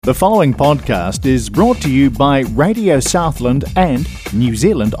The following podcast is brought to you by Radio Southland and New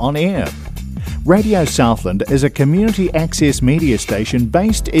Zealand On Air. Radio Southland is a community access media station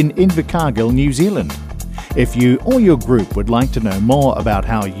based in Invercargill, New Zealand. If you or your group would like to know more about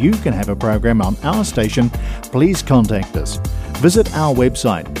how you can have a program on our station, please contact us. Visit our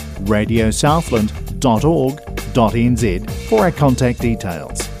website radiosouthland.org.nz for our contact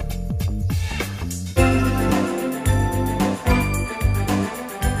details.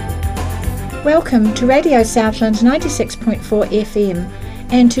 Welcome to Radio Southland 96.4 FM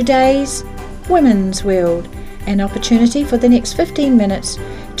and today's Women's World, an opportunity for the next 15 minutes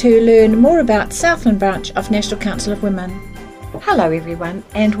to learn more about Southland branch of National Council of Women. Hello everyone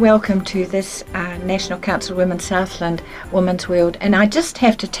and welcome to this National Council of Women Southland Women's World, and I just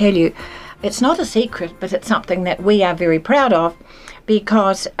have to tell you, it's not a secret but it's something that we are very proud of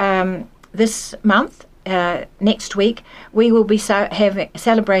because this month, next week, we will be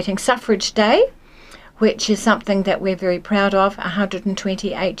celebrating Suffrage Day, which is something that we're very proud of.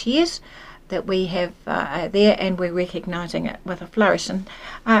 128 years that we have there, and we're recognising it with a flourish. And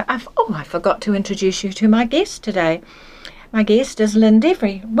I forgot to introduce you to my guest today. My guest is Lynn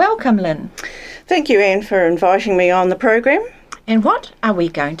Devery. Welcome, Lynn. Thank you, Anne, for inviting me on the program. And what are we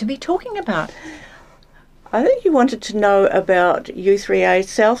going to be talking about? I think you wanted to know about U3A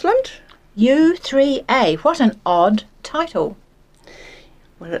Southland. U3A, what an odd title.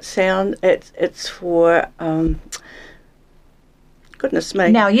 Well, it's for goodness me.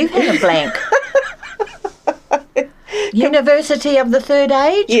 Now you've had a blank. University of the Third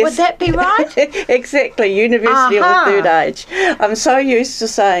Age, yes. Would that be right? Exactly, University of the Third Age. I'm so used to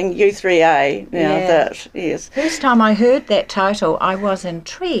saying U3A now that, yes. First time I heard that title, I was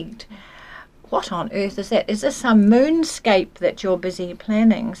intrigued. What on earth is that? Is this some moonscape that you're busy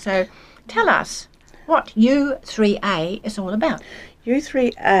planning? So tell us what U3A is all about.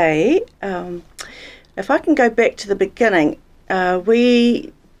 U3A, if I can go back to the beginning,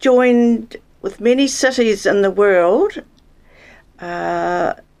 we joined with many cities in the world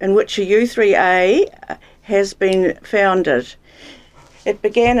in which a U3A has been founded. It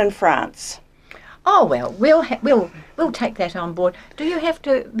began in France. Oh well, we'll take that on board. Do you have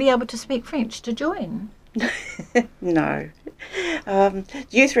to be able to speak French to join? No.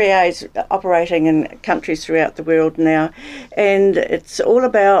 U3A is operating in countries throughout the world now, and it's all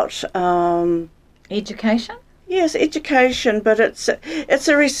about education. Yes, education, but it's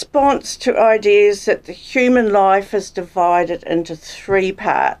a response to ideas that the human life is divided into three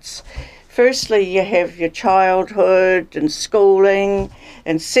parts. Firstly, you have your childhood and schooling,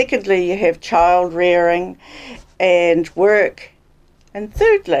 and secondly, you have child rearing and work, and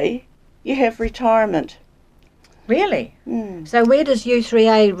thirdly, you have retirement. Really? So where does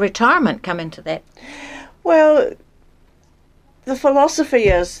U3A retirement come into that? Well, the philosophy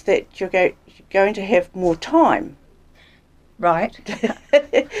is that you're going to have more time. Right.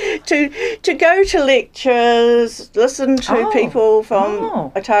 to go to lectures, listen to people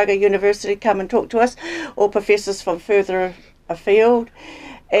from Otago University come and talk to us, or professors from further afield.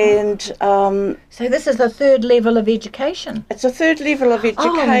 And so this is the third level of education? It's a third level of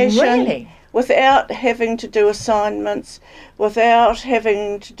education. Oh, really? Without having to do assignments, without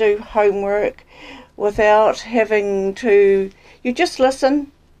having to do homework, without having to... You just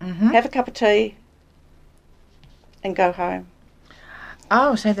listen, have a cup of tea, and go home.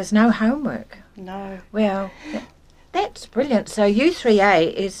 Oh, so there's no homework? No. Well, that's brilliant. So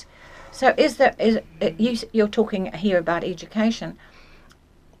U3A is... So you're talking here about education.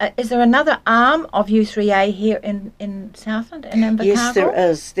 Is there another arm of U3A here in Southland, in Invercargill? Yes, there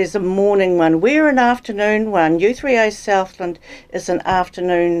is. There's a morning one. We're an afternoon one. U3A Southland is an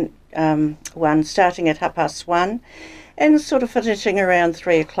afternoon one, starting at 1:30 and sort of finishing around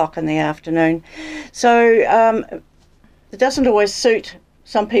 3 o'clock in the afternoon. So it doesn't always suit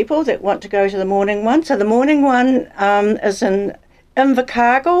some people that want to go to the morning one. So the morning one is in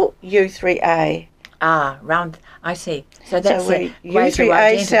Invercargill, U3A. I see. So that's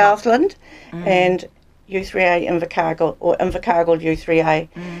U3A Southland and U3A Invercargill, or Invercargill U3A.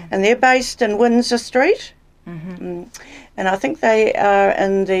 And they're based in Windsor Street. And I think they are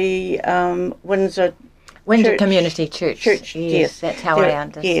in the Windsor Community Church. Yes, that's how I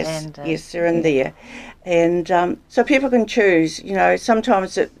understand. Yes, they're in there. And so people can choose. You know,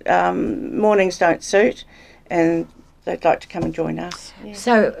 sometimes mornings don't suit and they'd like to come and join us. Yeah.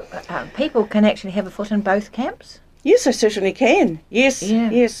 So people can actually have a foot in both camps? Yes, they certainly can. Yes,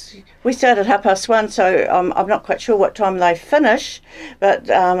 yes. We start at 1:30, so I'm not quite sure what time they finish, but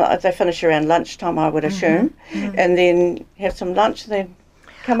they finish around lunchtime, I would assume, and then have some lunch then.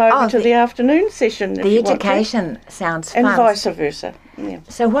 come over to the afternoon session. The education sounds fun. And vice versa. Yeah.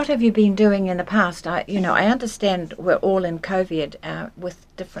 So what have you been doing in the past? I understand we're all in COVID with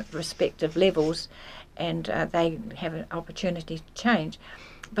different respective levels, and they have an opportunity to change.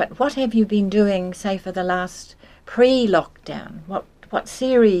 But what have you been doing, say, for the last pre-lockdown? What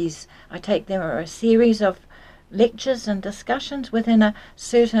series? I take them are a series of lectures and discussions within a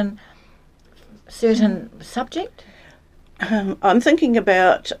certain subject? I'm thinking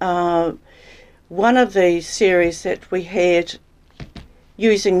about one of the series that we had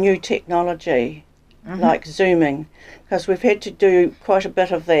using new technology, like Zooming, because we've had to do quite a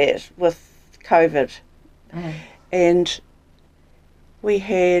bit of that with COVID. And we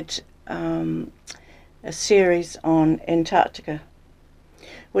had a series on Antarctica,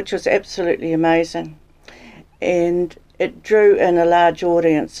 which was absolutely amazing. And it drew in a large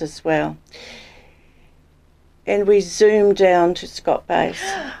audience as well. And we zoomed down to Scott Base.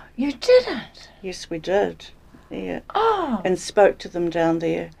 You didn't? Yes, we did. Yeah. Oh. And spoke to them down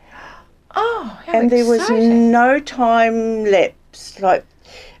there. Oh, how and there was exciting. no time lapse like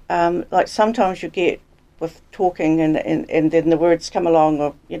sometimes you get with talking and then the words come along,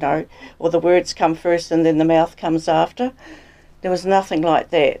 or the words come first and then the mouth comes after. There was nothing like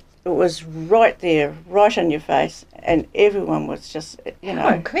that. It was right there, right in your face, and everyone was just, How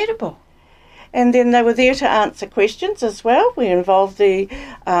incredible. And then they were there to answer questions as well. We involved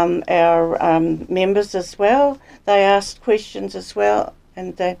our members as well. They asked questions as well,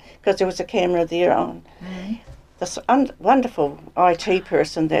 and because there was a camera there on. This wonderful IT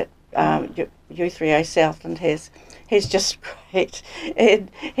person that U3A Southland has. He's just great, and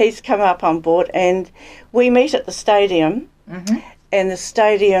he's come up on board. And we meet at the stadium. And the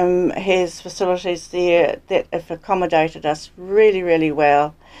stadium has facilities there that have accommodated us really, really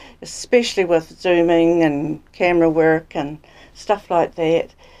well, especially with Zooming and camera work and stuff like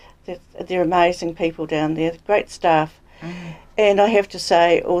that. They're amazing people down there, great staff. And I have to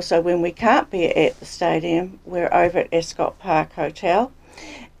say also, when we can't be at the stadium, we're over at Ascot Park Hotel,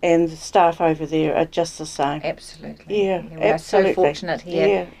 and the staff over there are just the same. Absolutely. Yeah, we're absolutely. so fortunate here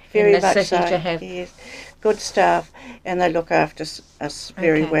Yeah, very in the much city so. to have. Yes. Good staff, and they look after us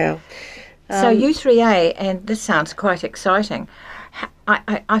very well. So U3A, and this sounds quite exciting,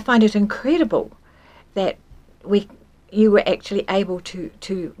 I find it incredible that you were actually able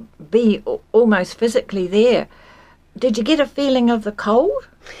to be almost physically there. Did you get a feeling of the cold?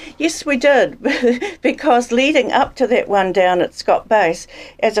 Yes, we did, because leading up to that one down at Scott Base,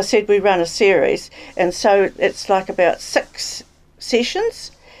 as I said, we run a series, and so it's like about 6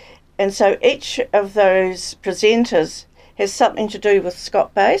 sessions. And so each of those presenters has something to do with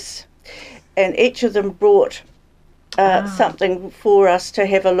Scott Base, and each of them brought something for us to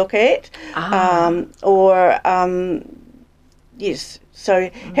have a look at, yes, so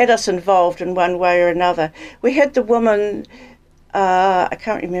had us involved in one way or another. We had the woman, I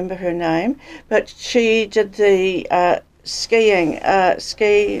can't remember her name, but she did the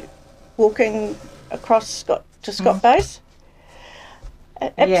ski walking across to Scott Base.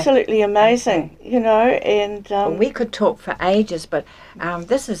 Absolutely amazing, and... we could talk for ages, but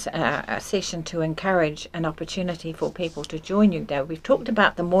this is a session to encourage an opportunity for people to join you. Now, we've talked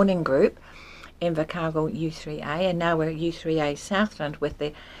about the morning group, Invercargill U3A, and now we're U3A Southland with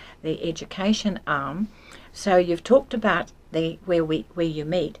the education arm. So you've talked about where you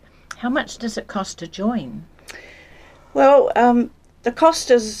meet. How much does it cost to join? Well, the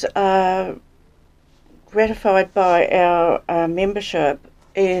cost is ratified by our membership,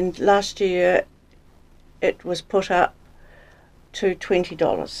 and last year it was put up to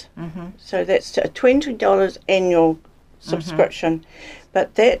 $20. So that's a $20 annual subscription,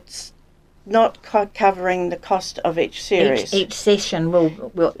 but that's not covering the cost of each series. Each session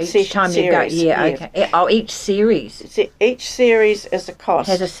will each Session time series, you go. Yeah, yes. okay. Oh, each series Each series is a cost.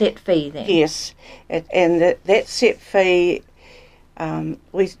 has a set fee then. Yes, and that set fee,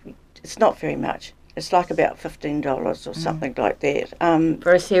 it's not very much. It's like about $15 or something like that.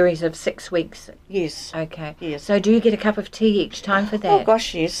 For a series of 6 weeks. Yes. Okay. Yes. So do you get a cup of tea each time for that? Oh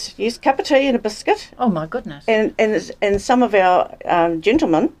gosh, yes. Cup of tea and a biscuit. Oh my goodness. And some of our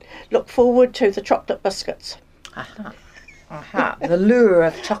gentlemen look forward to the chocolate biscuits. The lure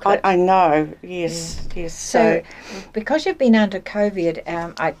of chocolate. I know. Yes. Yeah. Yes. So, because you've been under COVID,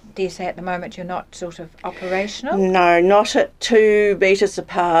 I dare say at the moment you're not sort of operational? No, not at 2 metres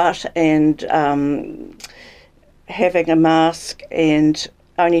apart and having a mask and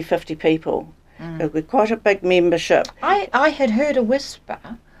only 50 people. We're quite a big membership. I had heard a whisper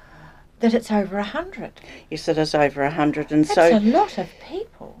that it's over 100. Yes, it is over 100. And That's so a lot of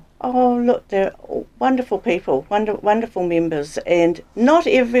people. Oh, look, they're wonderful people, wonderful members, and not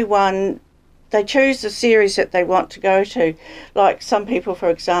everyone, they choose the series that they want to go to. Like some people, for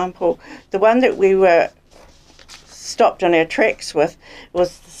example, the one that we were stopped on our tracks with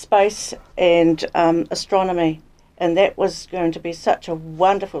was space and astronomy, and that was going to be such a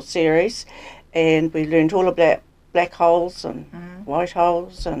wonderful series, and we learned all about black holes and white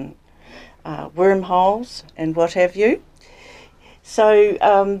holes and wormholes and what have you. So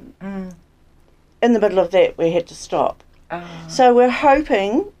in the middle of that we had to stop. So we're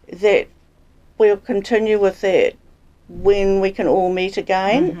hoping that we'll continue with that when we can all meet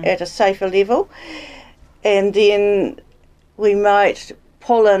again at a safer level, and then we might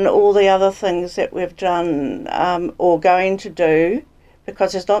pull in all the other things that we've done or going to do,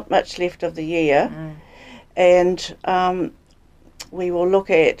 because there's not much left of the year, and we will look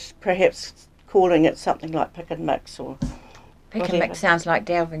at perhaps calling it something like Pick and Mix or Pick and Mix sounds like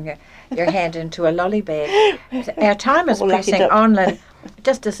delving your hand into a lolly bag. Our time is pressing on, Lynn.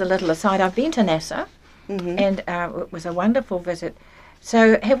 Just as a little aside, I've been to NASA, and it was a wonderful visit.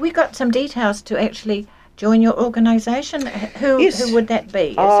 So have we got some details to actually join your organisation? Who would that be?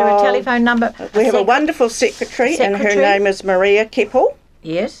 Is there a telephone number? We have a wonderful secretary, and her name is Maria Keppel.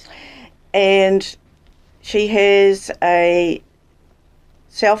 Yes. And she has a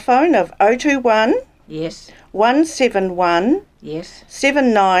cell phone of 021 yes 171 yes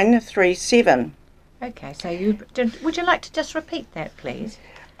 7937. Okay, so would you like to just repeat that, please?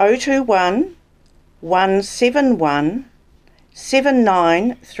 021 171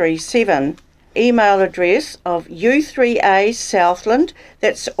 7937. Email address of U3A Southland,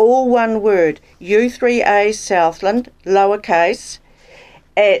 that's all one word, U3A Southland, lowercase,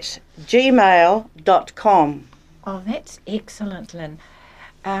 at gmail.com. Oh, that's excellent, Lynn.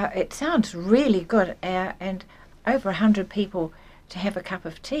 It sounds really good, and over 100 people to have a cup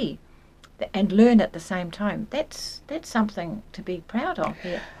of tea and learn at the same time. That's something to be proud of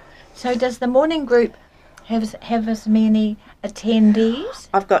here. So does the morning group have as many attendees?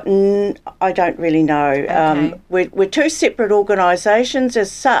 I don't really know. Okay. We're two separate organisations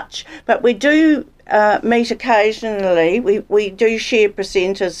as such, but we do meet occasionally. We do share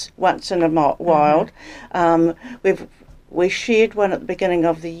presenters once in a while. We shared one at the beginning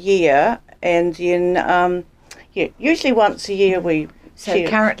of the year, and then usually once a year we share.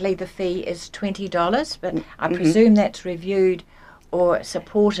 So currently the fee is $20, but I presume that's reviewed or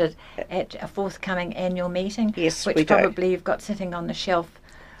supported at a forthcoming annual meeting. Yes, which we probably do. you've got sitting on the shelf,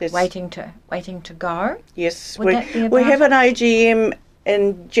 yes. waiting to go. Yes, Would that be we about have an AGM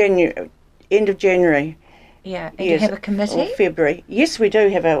in January, end of January. Yeah, and you have a committee? Or February. Yes, we do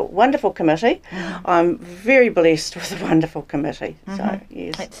have a wonderful committee. I'm very blessed with a wonderful committee. So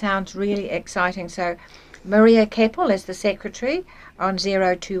yes, it sounds really exciting. So Maria Keppel is the secretary on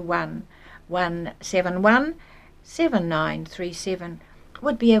 021 171 7937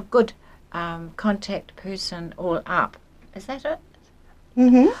 would be a good contact person all up. Is that it?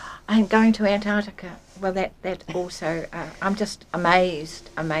 I'm going to Antarctica. Well, that also, I'm just amazed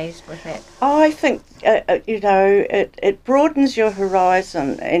with that. I think, it broadens your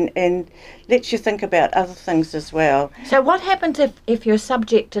horizon and lets you think about other things as well. So what happens if you're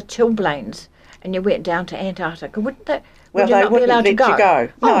subject to chilblains and you went down to Antarctica? Would you not be allowed to go? You go.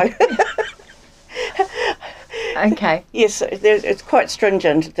 No. Okay. Yes, it's quite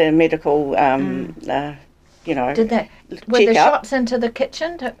stringent, the medical, Were the shots into the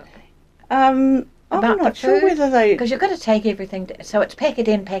kitchen? I'm not sure whether they... Because you've got to take everything, so it's pack it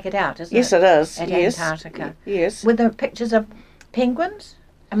in, pack it out, isn't it? Yes, it is. At yes. Antarctica. Yes. Were there pictures of penguins?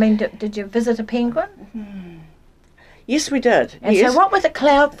 I mean, did you visit a penguin? Yes, we did. And yes. so what were the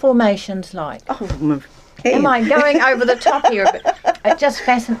cloud formations like? Oh, am I going over the top here? But it just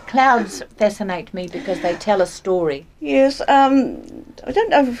clouds fascinate me because they tell a story. Yes, I don't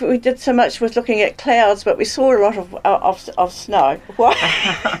know if we did so much with looking at clouds, but we saw a lot of snow. Well,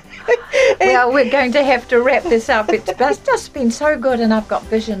 we're going to have to wrap this up. It's just been so good, and I've got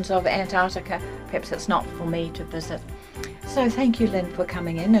visions of Antarctica. Perhaps it's not for me to visit. So thank you, Lynn, for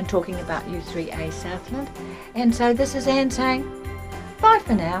coming in and talking about U3A Southland. And so this is Anne saying bye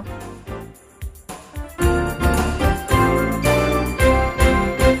for now.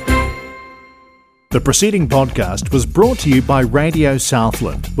 The preceding podcast was brought to you by Radio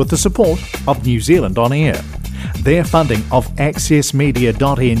Southland with the support of New Zealand On Air. Their funding of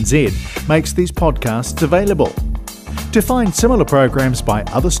accessmedia.nz makes these podcasts available. To find similar programs by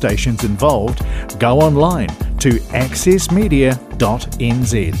other stations involved, go online to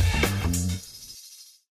accessmedia.nz.